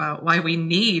talking about, why we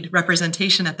need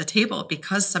representation at the table,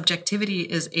 because subjectivity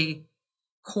is a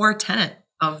core tenet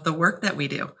of the work that we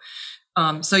do.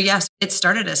 So yes, it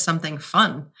started as something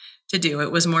fun to do.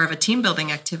 It was more of a team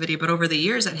building activity, but over the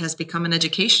years, it has become an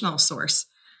educational source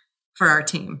for our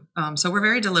team. So we're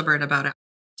very deliberate about it.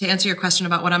 To answer your question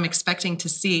about what I'm expecting to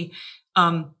see,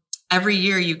 every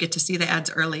year you get to see the ads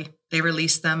early. They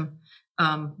release them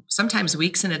sometimes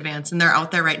weeks in advance, and they're out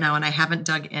there right now. And I haven't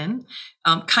dug in,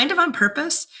 kind of on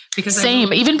purpose, because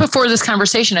even before this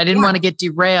conversation, I didn't want to get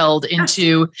derailed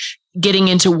into getting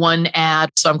into one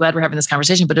ad. So I'm glad we're having this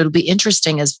conversation, but it'll be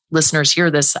interesting as listeners hear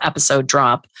this episode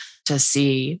drop to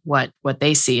see what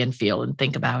they see and feel and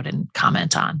think about and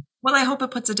comment on. Well, I hope it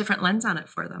puts a different lens on it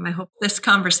for them. I hope this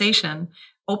conversation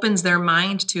opens their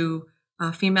mind to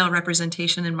female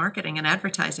representation in marketing and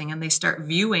advertising, and they start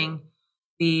viewing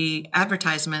the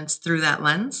advertisements through that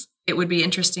lens. It would be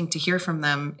interesting to hear from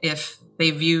them if they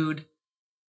viewed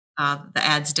the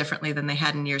ads differently than they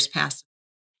had in years past.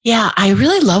 Yeah, I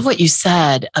really love what you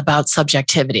said about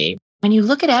subjectivity. When you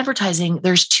look at advertising,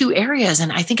 there's two areas,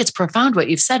 and I think it's profound what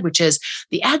you've said, which is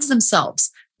the ads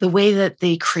themselves. The way that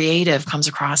the creative comes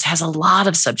across has a lot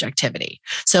of subjectivity.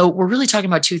 So we're really talking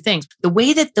about two things. The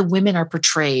way that the women are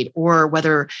portrayed, or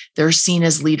whether they're seen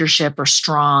as leadership or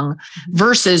strong,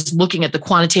 versus looking at the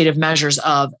quantitative measures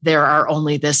of there are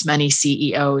only this many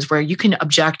CEOs, where you can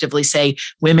objectively say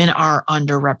women are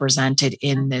underrepresented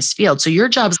in this field. So your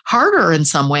job's harder in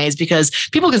some ways, because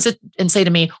people can sit and say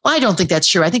to me, well, I don't think that's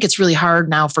true. I think it's really hard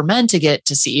now for men to get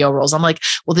to CEO roles. I'm like,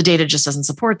 well, the data just doesn't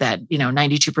support that.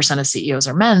 92% of CEOs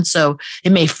are men. So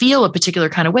it may feel a particular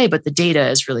kind of way, but the data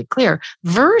is really clear,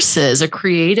 versus a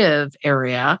creative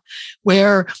area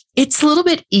where it's a little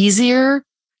bit easier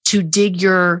to dig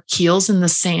your heels in the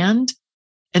sand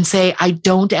and say, I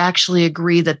don't actually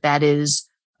agree that that is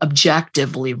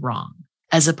objectively wrong,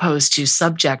 as opposed to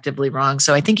subjectively wrong.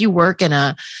 So I think you work in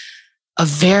a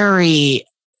very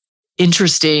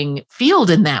interesting field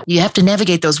in that. You have to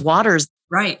navigate those waters.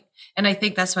 Right. And I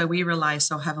think that's why we rely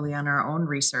so heavily on our own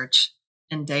research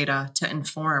and data to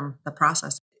inform the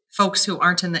process. Folks who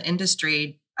aren't in the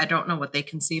industry, I don't know what they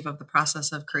conceive of the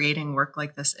process of creating work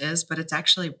like this is, but it's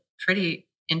actually pretty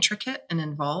intricate and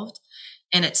involved.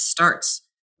 And it starts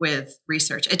with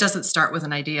research. It doesn't start with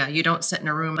an idea. You don't sit in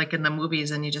a room like in the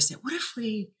movies and you just say, what if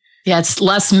we... Yeah, it's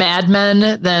less Mad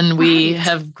Men than we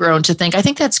have grown to think. I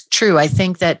think that's true. I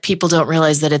think that people don't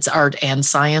realize that it's art and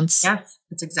science. Yes,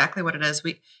 it's exactly what it is.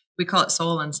 We call it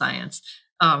soul and science.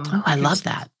 I love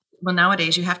that. Well,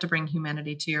 nowadays you have to bring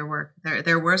humanity to your work.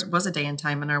 There was a day and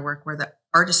time in our work where the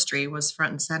artistry was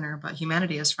front and center, but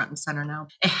humanity is front and center now.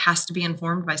 It has to be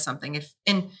informed by something.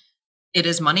 And it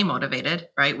is money motivated,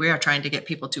 right? We are trying to get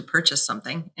people to purchase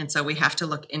something. And so we have to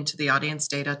look into the audience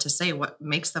data to say what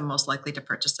makes them most likely to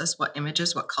purchase this, what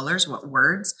images, what colors, what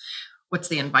words, what's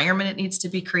the environment it needs to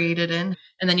be created in.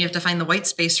 And then you have to find the white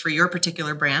space for your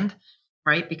particular brand,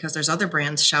 right? Because there's other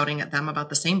brands shouting at them about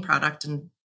the same product and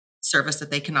service that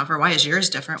they can offer. Why is yours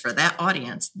different for that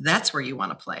audience? That's where you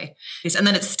want to play. And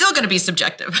then it's still going to be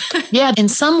subjective. Yeah. In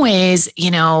some ways,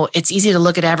 it's easy to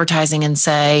look at advertising and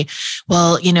say,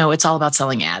 well, it's all about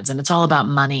selling ads and it's all about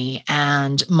money,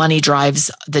 and money drives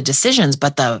the decisions.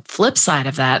 But the flip side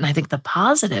of that, and I think the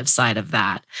positive side of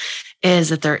that, is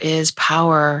that there is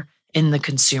power in the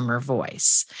consumer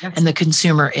voice. Yes. And the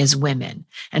consumer is women.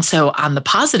 And so on the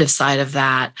positive side of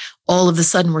that, all of a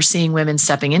sudden we're seeing women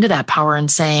stepping into that power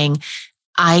and saying,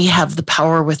 I have the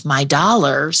power with my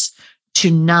dollars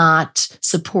to not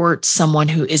support someone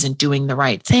who isn't doing the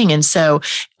right thing. And so,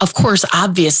 of course,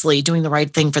 obviously doing the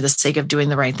right thing for the sake of doing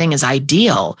the right thing is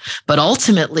ideal, but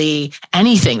ultimately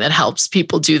anything that helps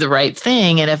people do the right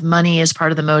thing, and if money is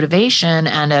part of the motivation,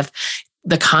 and if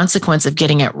the consequence of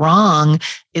getting it wrong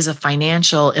is a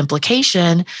financial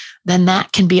implication, then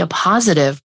that can be a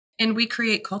positive. And we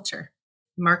create culture.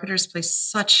 Marketers play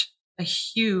such a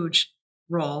huge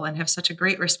role and have such a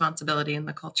great responsibility in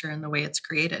the culture and the way it's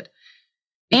created.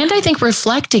 And I think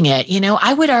reflecting it,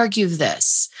 I would argue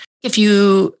this. If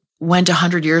you went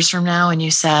 100 years from now and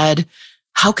you said,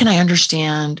 how can I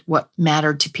understand what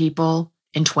mattered to people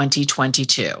in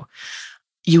 2022?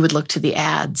 You would look to the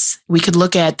ads. We could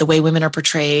look at the way women are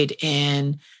portrayed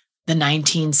in the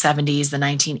 1970s, the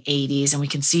 1980s, and we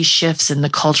can see shifts in the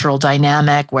cultural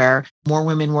dynamic where more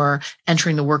women were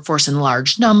entering the workforce in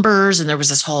large numbers. And there was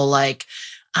this whole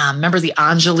remember the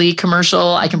Anjali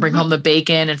commercial? I can bring home the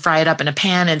bacon and fry it up in a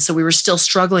pan. And so we were still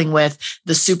struggling with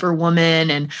the superwoman,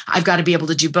 and I've got to be able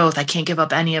to do both. I can't give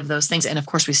up any of those things. And of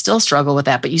course, we still struggle with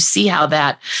that. But you see how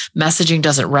that messaging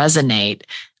doesn't resonate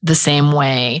the same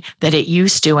way that it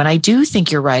used to. And I do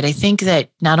think you're right. I think that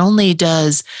not only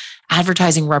does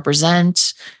advertising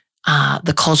represent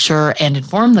the culture and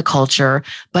inform the culture,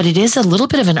 but it is a little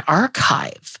bit of an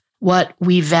archive, what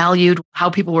we valued, how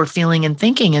people were feeling and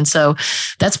thinking. And so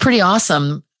that's pretty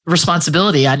awesome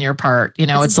responsibility on your part.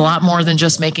 It's a lot more than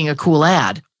just making a cool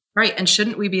ad. Right. And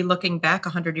shouldn't we be looking back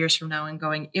 100 years from now and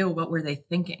going, ew, what were they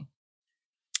thinking?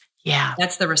 Yeah.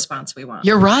 That's the response we want.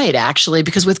 You're right, actually,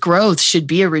 because with growth should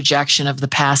be a rejection of the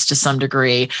past to some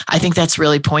degree. I think that's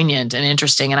really poignant and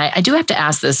interesting. And I do have to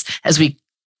ask this as we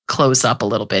close up a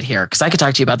little bit here, because I could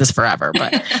talk to you about this forever,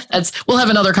 but we'll have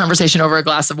another conversation over a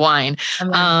glass of wine.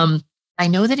 I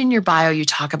know that in your bio, you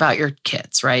talk about your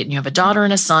kids, right? And you have a daughter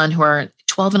and a son who are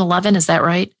 12 and 11. Is that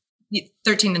right?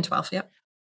 13 and 12. Yep.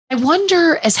 I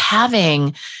wonder, as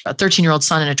having a 13-year-old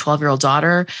son and a 12-year-old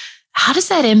daughter, how does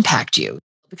that impact you?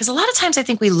 Because a lot of times I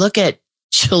think we look at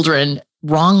children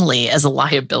wrongly as a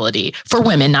liability for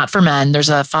women, not for men. There's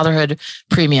a fatherhood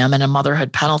premium and a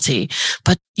motherhood penalty.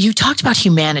 But you talked about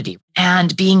humanity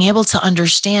and being able to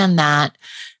understand that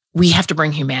we have to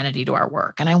bring humanity to our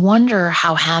work. And I wonder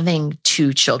how having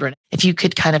 2 children, if you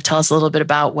could kind of tell us a little bit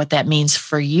about what that means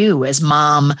for you as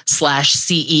mom /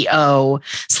 CEO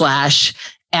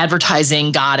 /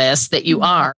 advertising goddess that you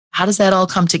are. How does that all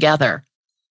come together?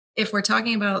 If we're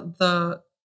talking about the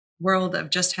world of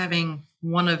just having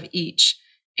one of each,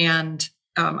 and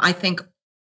I think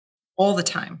all the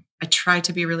time, I try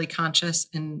to be really conscious,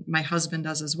 and my husband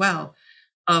does as well,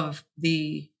 of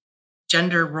the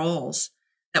gender roles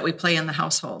that we play in the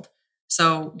household.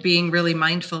 So being really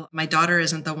mindful, my daughter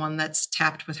isn't the one that's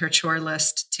tapped with her chore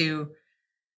list to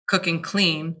cook and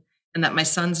clean, and that my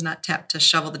son's not tapped to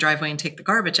shovel the driveway and take the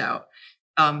garbage out.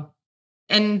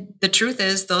 And the truth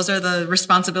is, those are the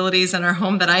responsibilities in our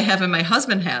home that I have and my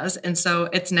husband has. And so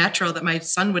it's natural that my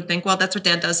son would think, well, that's what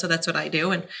dad does, so that's what I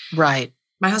do. And right.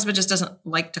 My husband just doesn't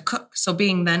like to cook. So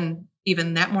being then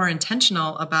even that more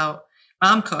intentional about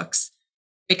mom cooks,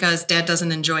 because dad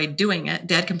doesn't enjoy doing it.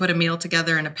 Dad can put a meal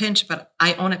together in a pinch, but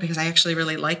I own it because I actually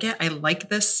really like it. I like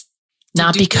this.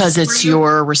 Not because it's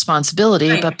your responsibility,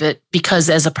 right, but because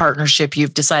as a partnership,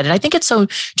 you've decided. I think it's so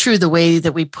true the way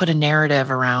that we put a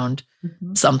narrative around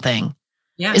something.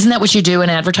 Yeah. Isn't that what you do in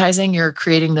advertising? You're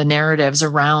creating the narratives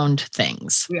around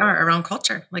things. We are around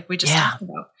culture, like we just talked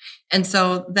about. And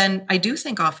so then I do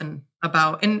think often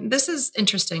about, and this is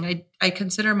interesting, I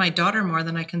consider my daughter more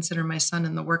than I consider my son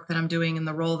in the work that I'm doing and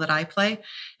the role that I play.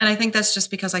 And I think that's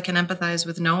just because I can empathize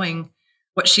with knowing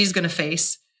what she's going to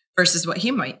face versus what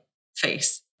he might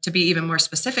face. To be even more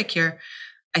specific here,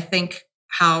 I think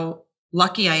how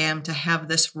lucky I am to have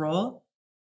this role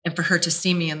and for her to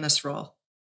see me in this role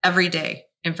every day,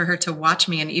 and for her to watch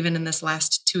me. And even in this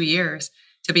last 2 years,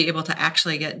 to be able to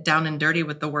actually get down and dirty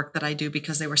with the work that I do,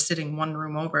 because they were sitting one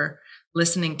room over,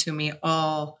 listening to me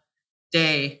all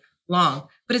day long.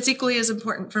 But it's equally as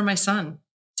important for my son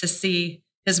to see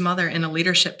his mother in a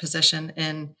leadership position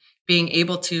and being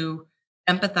able to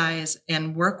empathize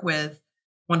and work with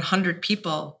 100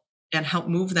 people and help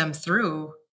move them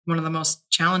through one of the most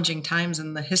challenging times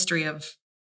in the history of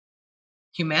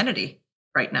humanity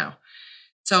right now.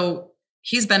 So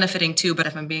he's benefiting too, but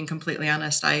if I'm being completely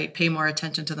honest, I pay more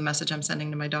attention to the message I'm sending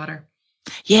to my daughter.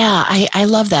 Yeah, I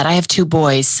love that. I have 2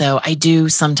 boys, so I do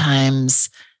sometimes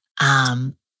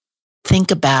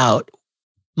think about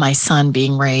my son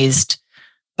being raised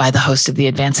by the host of the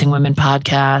Advancing Women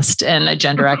podcast and a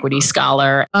gender equity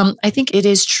scholar. I think it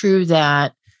is true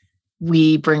that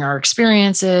we bring our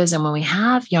experiences, and when we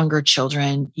have younger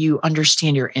children, you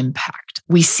understand your impact.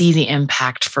 We see the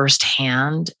impact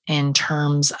firsthand in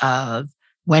terms of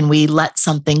when we let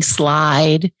something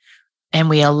slide and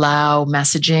we allow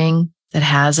messaging that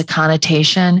has a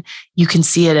connotation, you can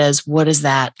see it as, what does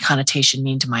that connotation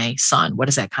mean to my son? What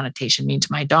does that connotation mean to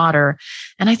my daughter?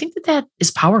 And I think that that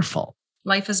is powerful.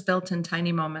 Life is built in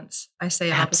tiny moments. I say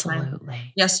it all the time.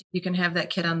 Absolutely. Yes, you can have that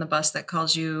kid on the bus that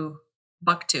calls you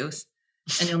bucktooth,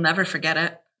 and you'll never forget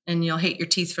it. And you'll hate your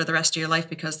teeth for the rest of your life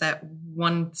because that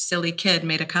one silly kid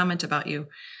made a comment about you.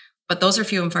 But those are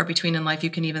few and far between in life.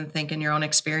 You can even think in your own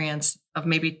experience of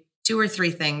maybe 2 or 3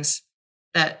 things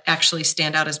that actually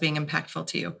stand out as being impactful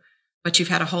to you. But you've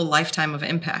had a whole lifetime of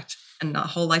impact and a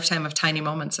whole lifetime of tiny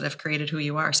moments that have created who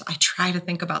you are. So I try to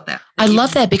think about that. I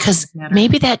love that, because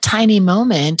maybe that tiny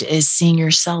moment is seeing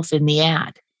yourself in the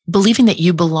ad, believing that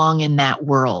you belong in that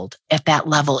world, at that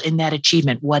level, in that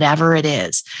achievement, whatever it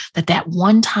is, that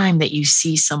one time that you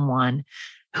see someone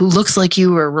who looks like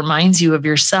you or reminds you of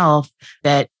yourself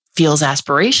that feels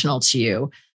aspirational to you,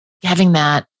 having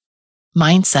that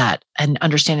mindset and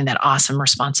understanding that awesome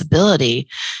responsibility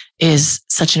is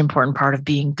such an important part of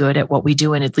being good at what we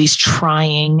do, and at least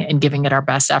trying and giving it our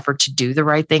best effort to do the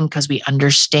right thing, because we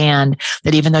understand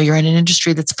that even though you're in an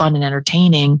industry that's fun and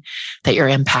entertaining, that your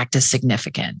impact is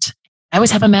significant. I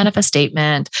always have a manifest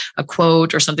statement, a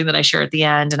quote, or something that I share at the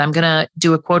end. And I'm going to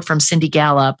do a quote from Cindy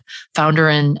Gallup, founder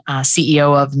and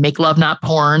CEO of Make Love Not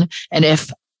Porn, and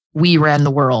If We Ran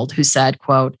the World, who said,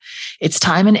 quote, "It's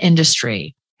time an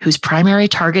industry whose primary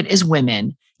target is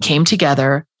women came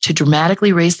together to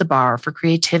dramatically raise the bar for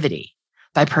creativity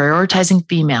by prioritizing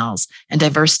females and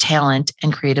diverse talent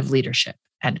and creative leadership,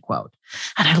 end quote.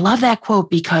 And I love that quote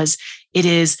because it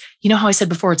is, you know how I said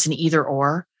before, it's an either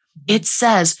or? It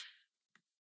says,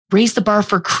 raise the bar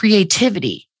for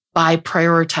creativity by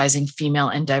prioritizing female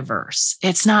and diverse.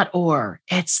 It's not or,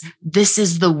 it's this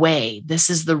is the way, this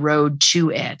is the road to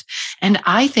it. And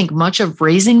I think much of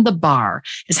raising the bar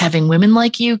is having women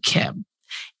like you, Kim,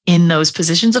 in those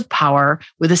positions of power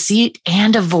with a seat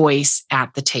and a voice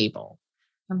at the table.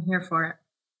 I'm here for it.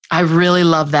 I really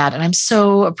love that. And I'm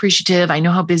so appreciative. I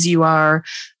know how busy you are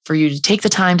for you to take the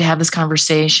time to have this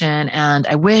conversation. And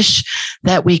I wish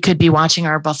that we could be watching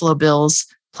our Buffalo Bills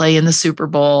play in the Super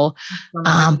Bowl.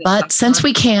 But since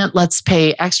we can't, let's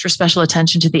pay extra special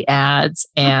attention to the ads.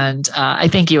 And I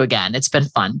thank you again. It's been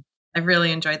fun. I've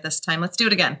really enjoyed this time. Let's do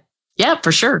it again. Yeah,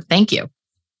 for sure. Thank you.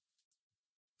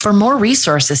 For more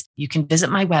resources, you can visit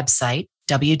my website,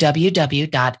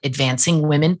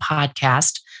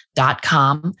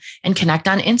 www.advancingwomenpodcast.com, and connect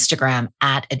on Instagram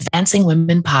at Advancing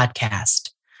Women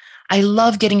Podcast. I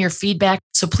love getting your feedback,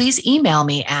 so please email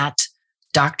me at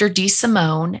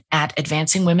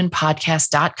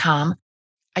drdsimone@advancingwomenpodcast.com.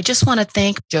 I just want to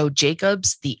thank Joe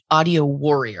Jacobs, the audio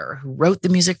warrior who wrote the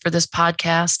music for this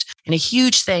podcast, and a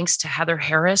huge thanks to Heather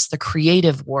Harris, the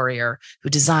creative warrior who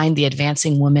designed the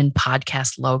Advancing Women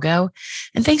Podcast logo.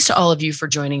 And thanks to all of you for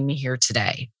joining me here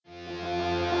today.